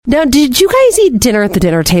Now, did you guys eat dinner at the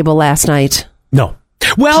dinner table last night? No.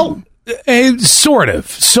 Well, sort of.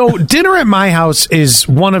 So dinner at my house is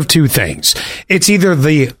one of two things. It's either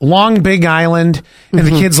the long, big island and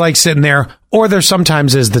the kids like sitting there, or there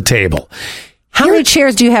sometimes is the table. How many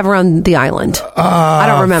chairs do you have around the island? I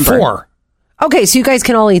don't remember. 4. Okay, so you guys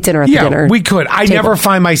can all eat dinner at the dinner. Yeah, we could. I never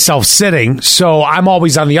find myself sitting, so I'm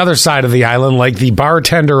always on the other side of the island, like the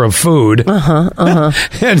bartender of food.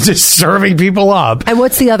 And just serving people up. And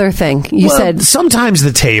what's the other thing? You said sometimes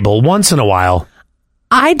the table, once in a while.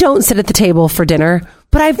 I don't sit at the table for dinner,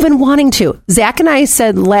 but I've been wanting to. Zach and I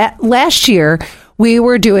said last year we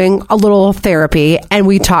were doing a little therapy, and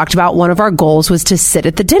we talked about one of our goals was to sit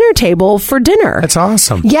at the dinner table for dinner. That's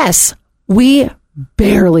awesome. Yes, we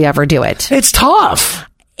barely ever do it. It's tough.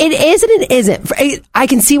 It is and it isn't. I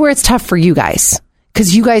can see where it's tough for you guys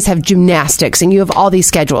because you guys have gymnastics and you have all these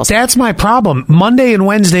schedules. That's my problem. Monday and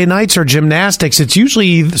Wednesday nights are gymnastics. It's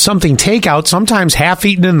usually something takeout, sometimes half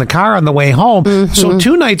eaten in the car on the way home. So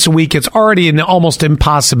 2 nights a week, it's already an almost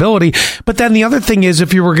impossibility. But then the other thing is,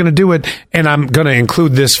 if you were going to do it, and I'm going to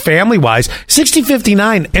include this family-wise,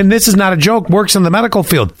 6059, and this is not a joke, works in the medical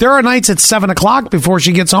field. There are nights at 7 o'clock before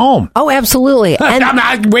she gets home. Oh, absolutely. And I'm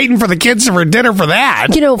not waiting for the kids for dinner for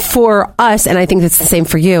that. You know, for us, and I think it's the same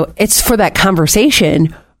for you, it's for that conversation.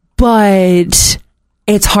 But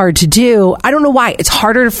it's hard to do. I don't know why. It's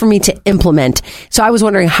harder for me to implement. So I was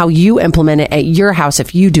wondering how you implement it at your house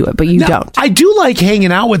if you do it, but you don't. I do like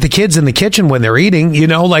hanging out with the kids in the kitchen when they're eating. You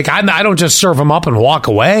know, like I don't just serve them up and walk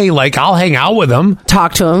away. Like I'll hang out with them.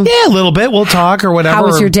 Talk to them. Yeah, a little bit. We'll talk or whatever. How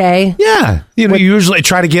was your day? Yeah. You know, usually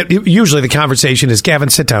the conversation is, Gavin,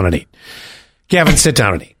 sit down and eat. Gavin, sit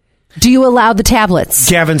down and eat. Do you allow the tablets?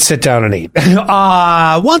 Gavin, sit down and eat.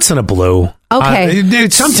 Once in a blue. Okay.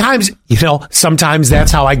 Sometimes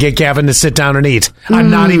that's how I get Gavin to sit down and eat. I'm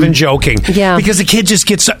not even joking. Yeah. Because the kid just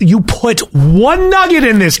gets, you put one nugget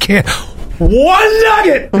in this kid. One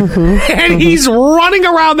nugget! And he's running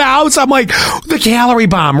around the house. I'm like, the calorie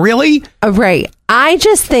bomb, really? Right. I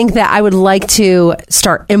just think that I would like to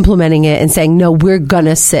start implementing it and saying, no, we're going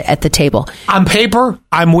to sit at the table. On paper,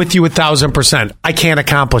 I'm with you 1,000%. I can't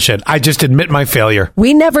accomplish it. I just admit my failure.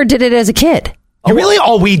 We never did it as a kid. You really?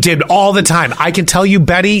 Oh, we did all the time. I can tell you,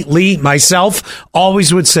 Betty, Lee, myself,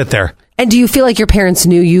 always would sit there. And do you feel like your parents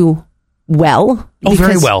knew you well? Oh,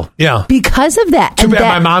 very well. Yeah. Because of that. Too bad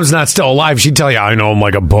my mom's not still alive. She'd tell you, I know him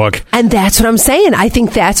like a book. And that's what I'm saying. I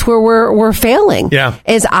think that's where we're failing. Yeah.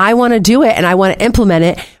 Is I want to do it and I want to implement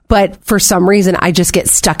it. But for some reason, I just get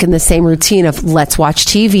stuck in the same routine of let's watch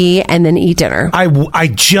TV and then eat dinner. I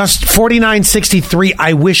just, 4963,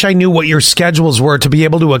 I wish I knew what your schedules were to be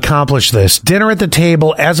able to accomplish this. Dinner at the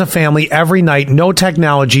table as a family every night, no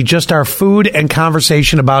technology, just our food and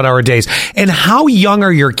conversation about our days. And how young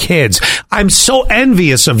are your kids? I'm so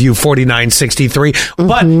envious of you, 4963.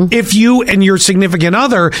 But if you and your significant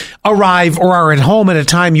other arrive or are at home at a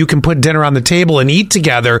time you can put dinner on the table and eat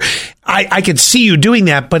together, I could see you doing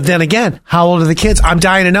that. But then again, how old are the kids? I'm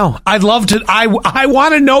dying to know. I'd love to. I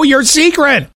want to know your secret.